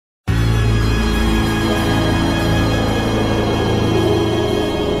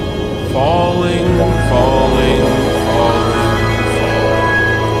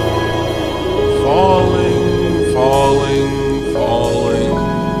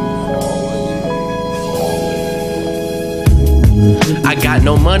I got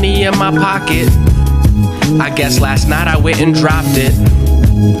no money in my pocket. I guess last night I went and dropped it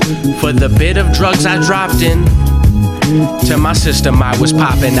for the bit of drugs I dropped in. To my system I was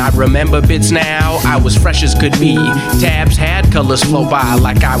popping. I remember bits now, I was fresh as could be. Tabs had colors flow by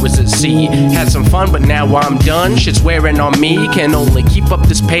like I was at sea. Had some fun but now I'm done, shit's wearing on me. Can only keep up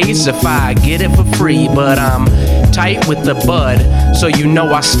this pace if I get it for free. But I'm tight with the bud, so you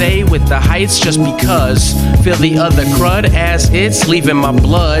know I stay with the heights just because. Feel the other crud as it's leaving my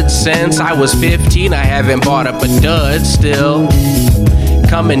blood. Since I was 15 I haven't bought up a dud still.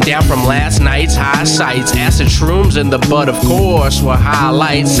 Coming down from last night's high sights. Acid shrooms in the bud, of course, were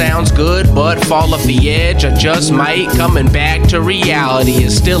highlights. Sounds good, but fall off the edge, I just might. Coming back to reality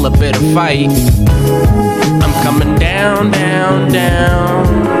is still a bit of fight. I'm coming down, down,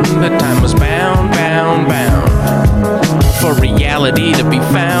 down. The time was bound, bound, bound. For reality to be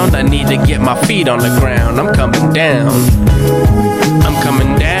found, I need to get my feet on the ground. I'm coming down. I'm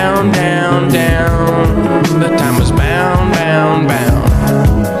coming down, down, down. The time was bound, bound, bound.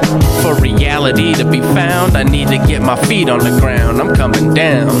 For reality to be found, I need to get my feet on the ground. I'm coming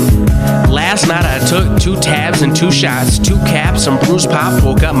down. Last night I took 2 tabs and 2 shots, 2 caps, some bruise pop,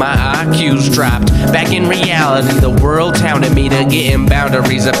 woke up my IQs dropped. Back in reality, the world hounded me to get in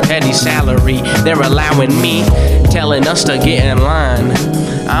boundaries. A petty salary, they're allowing me, telling us to get in line.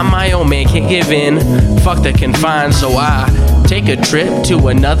 I'm my own man, can't give in, fuck the confined, so I take a trip to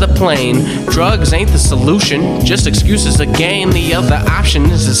another plane. Drugs ain't the solution, just excuses again. The other option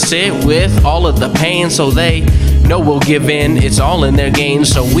is to sit with all of the pain, so they know we'll give in, it's all in their gain.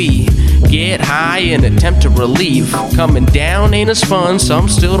 So we get high and attempt to relieve. Coming down ain't as fun, some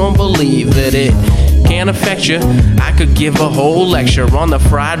still don't believe that it can't affect you. I could give a whole lecture on the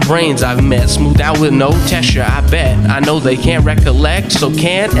fried brains I've met, smoothed out with no texture. I bet, I know they can't recollect, so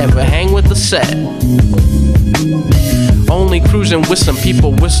can't ever hang with the set. Only cruising with some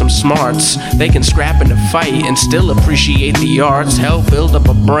people with some smarts. They can scrap in a fight and still appreciate the arts. Help build up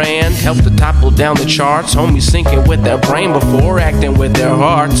a brand, help to topple down the charts. Homies thinking with their brain before acting with their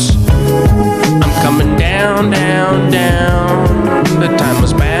hearts. I'm coming down, down, down. The time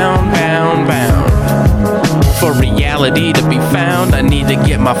was bound, bound, bound. For reality to be found, I need to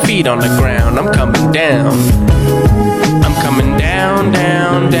get my feet on the ground. I'm coming down. I'm coming down,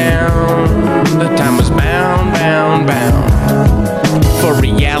 down, down. The time was bound, bound, bound. For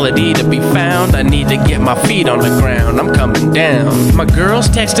reality to be found, I need to get my feet on the ground. I'm coming down. My girl's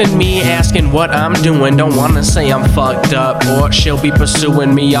texting me asking what I'm doing. Don't wanna say I'm fucked up, or she'll be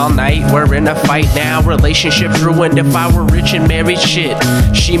pursuing me all night. We're in a fight now, relationship's ruined. If I were rich and married, shit,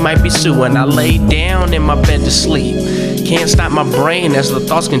 she might be suing. I lay down in my bed to sleep. Can't stop my brain as the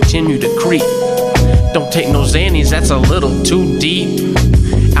thoughts continue to creep. Don't take no Xannies, that's a little too deep.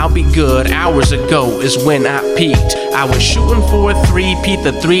 I'll be good, hours ago is when I peaked. I was shooting for a 3-peat,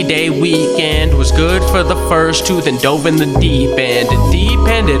 the 3-day weekend was good for the first 2, then dove in the deep end. It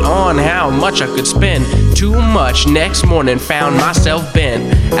depended on how much I could spend. Too much, next morning found myself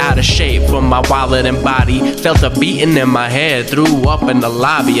bent out of shape from my wallet and body. Felt a beating in my head, threw up in the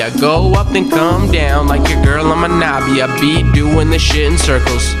lobby. I go up then come down like your girl on my knobby. I be doing this shit in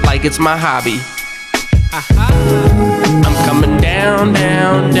circles like it's my hobby. I'm coming down,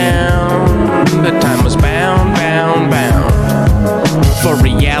 down, down. The time was bound, bound, bound. For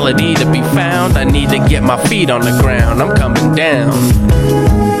reality to be found, I need to get my feet on the ground. I'm coming down.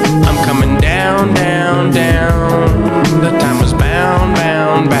 I'm coming down, down, down. The time was bound,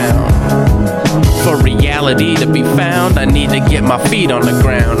 bound, bound. For reality to be found, I need to get my feet on the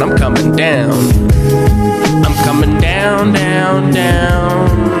ground. I'm coming down. I'm coming down, down,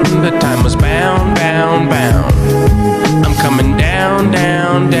 down. The time was bound, bound, bound. I'm coming down,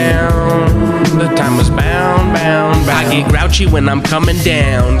 down, down. The time was bound, bound, bound. I get grouchy when I'm coming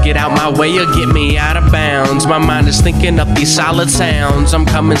down. Get out my way or get me out of bounds. My mind is thinking up these solid sounds. I'm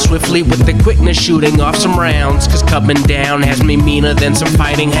coming swiftly with the quickness, shooting off some rounds. Cause coming down has me meaner than some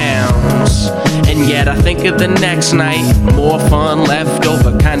fighting hounds. And yet I think of the next night. More fun left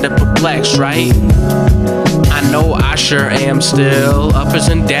over, kinda perplexed, right? I know I sure am still. Uppers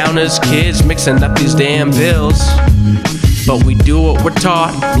and downers, kids mixing up these damn bills. But we do what we're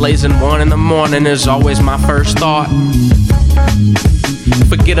taught. Blazing 1 in the morning is always my first thought.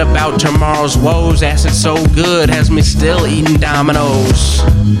 Forget about tomorrow's woes. Acid so good has me still eating dominoes.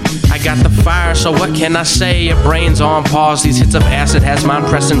 I got the fire, so what can I say? Your brain's on pause. These hits of acid has mine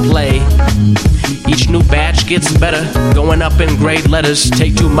pressing play. Each new batch gets better, going up in grade letters.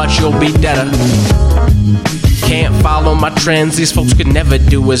 Take too much, you'll be deader. Can't follow my trends, these folks could never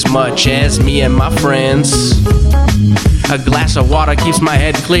do as much as me and my friends. A glass of water keeps my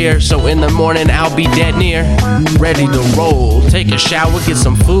head clear, so in the morning I'll be dead near. Ready to roll, take a shower, get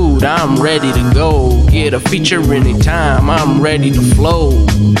some food, I'm ready to go. Get a feature anytime, I'm ready to flow.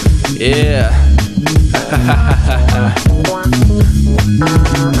 Yeah.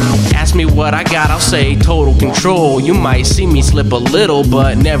 Ask me what I got, I'll say total control. You might see me slip a little,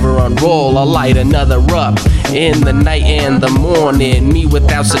 but never unroll. I'll light another up in the night and the morning. Me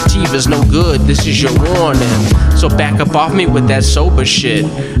without sativa's no good, this is your warning. So back up off me with that sober shit.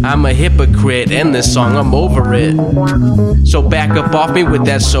 I'm a hypocrite, and this song I'm over it. So back up off me with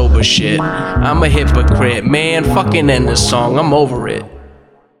that sober shit. I'm a hypocrite, man, fucking end this song, I'm over it.